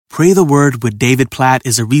Pray the Word with David Platt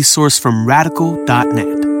is a resource from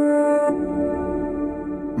radical.net.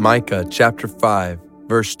 Micah chapter 5,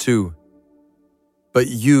 verse 2. But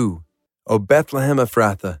you, O Bethlehem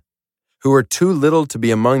Ephrathah, who are too little to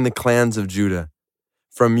be among the clans of Judah,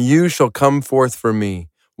 from you shall come forth for me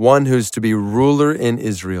one who's to be ruler in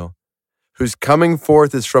Israel, whose coming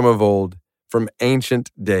forth is from of old, from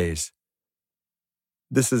ancient days.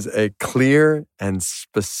 This is a clear and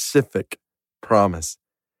specific promise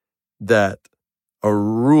that a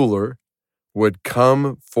ruler would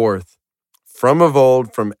come forth from of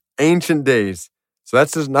old, from ancient days. So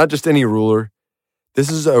that's not just any ruler. This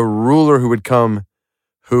is a ruler who would come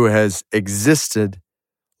who has existed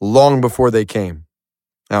long before they came.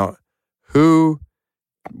 Now, who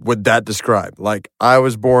would that describe? Like, I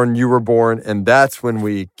was born, you were born, and that's when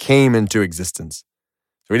we came into existence.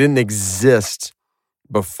 So we didn't exist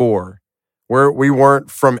before. We weren't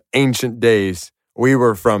from ancient days. We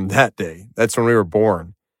were from that day. That's when we were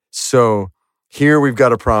born. So here we've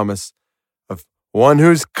got a promise of one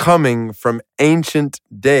who's coming from ancient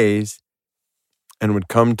days and would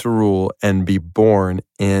come to rule and be born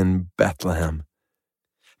in Bethlehem.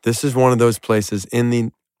 This is one of those places in the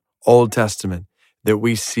Old Testament that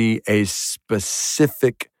we see a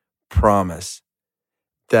specific promise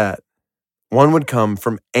that one would come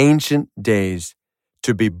from ancient days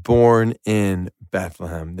to be born in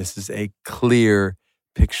Bethlehem. This is a clear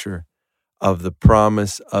picture of the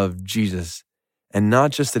promise of Jesus. And not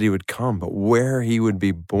just that he would come, but where he would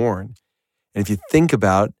be born. And if you think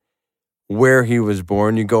about where he was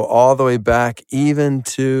born, you go all the way back even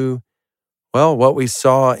to, well, what we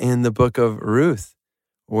saw in the book of Ruth,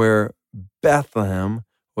 where Bethlehem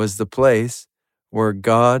was the place where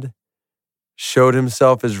God showed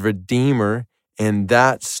himself as Redeemer in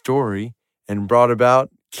that story and brought about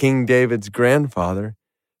King David's grandfather.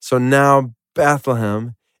 So now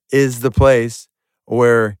Bethlehem is the place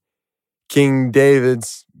where King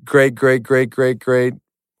David's great,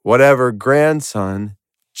 whatever grandson,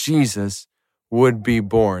 Jesus, would be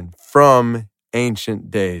born from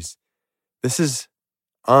ancient days. This is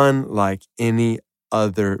unlike any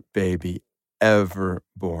other baby ever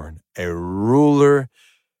born. A ruler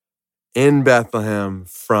in Bethlehem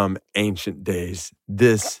from ancient days.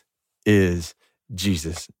 This is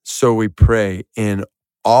Jesus. So we pray in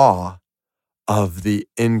awe of the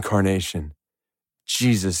incarnation.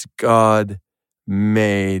 Jesus, God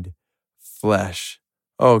made flesh.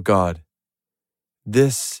 Oh God,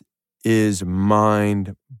 this is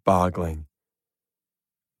mind-boggling,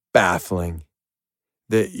 baffling,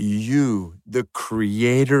 that you, the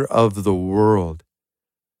creator of the world,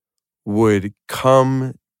 would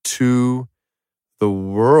come to the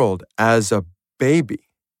world as a baby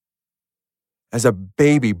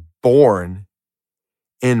born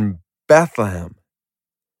in Bethlehem.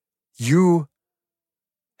 You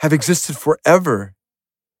have existed forever.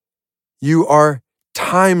 You are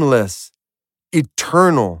timeless,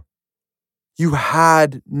 eternal. You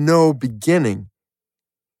had no beginning.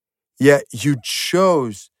 Yet you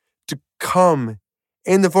chose to come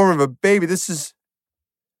in the form of a baby. This is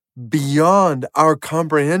beyond our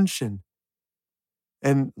comprehension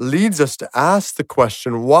and leads us to ask the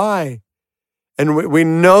question, why? And we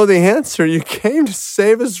know the answer. You came to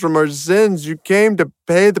save us from our sins. You came to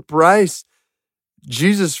pay the price,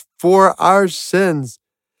 Jesus, for our sins,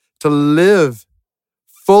 to live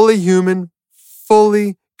fully human,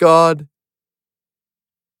 fully God,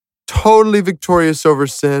 totally victorious over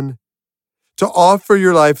sin, to offer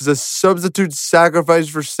your life as a substitute sacrifice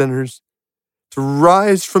for sinners, to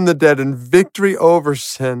rise from the dead in victory over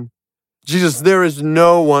sin. Jesus, there is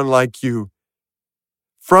no one like you.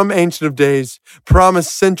 From Ancient of Days,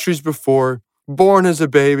 promised centuries before, born as a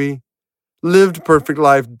baby, lived perfect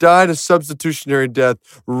life, died a substitutionary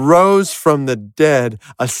death, rose from the dead,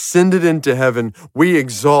 ascended into heaven. We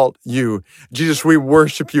exalt you. Jesus, we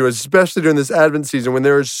worship you, especially during this Advent season when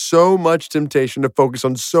there is so much temptation to focus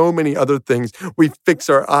on so many other things. We fix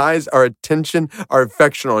our eyes, our attention, our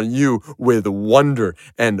affection on you with wonder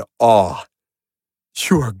and awe.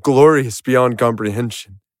 You are glorious beyond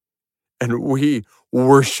comprehension. And we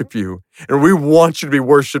worship you. And we want you to be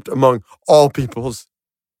worshiped among all peoples.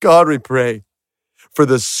 God, we pray for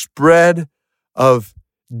the spread of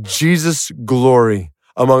Jesus' glory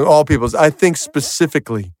among all peoples. I think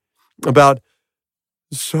specifically about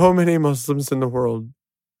so many Muslims in the world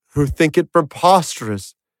who think it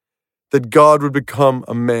preposterous that God would become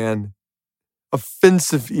a man,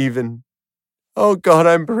 offensive even. Oh God,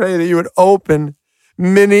 I pray that you would open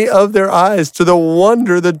many of their eyes to the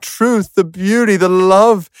wonder, the truth, the beauty, the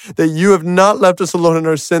love that you have not left us alone in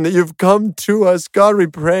our sin, that you've come to us. God, we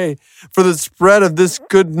pray for the spread of this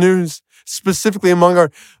good news, specifically among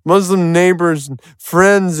our Muslim neighbors and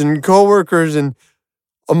friends and coworkers and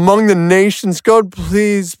among the nations. God,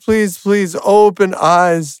 please, please, please open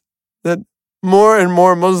eyes that more and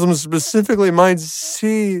more Muslims specifically might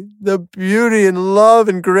see the beauty and love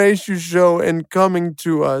and grace you show in coming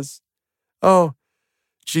to us. Oh,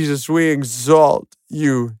 Jesus, we exalt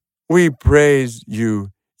you. We praise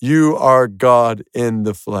you. You are God in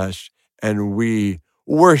the flesh, and we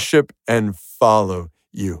worship and follow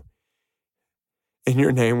you. In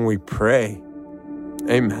your name we pray.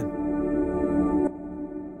 Amen.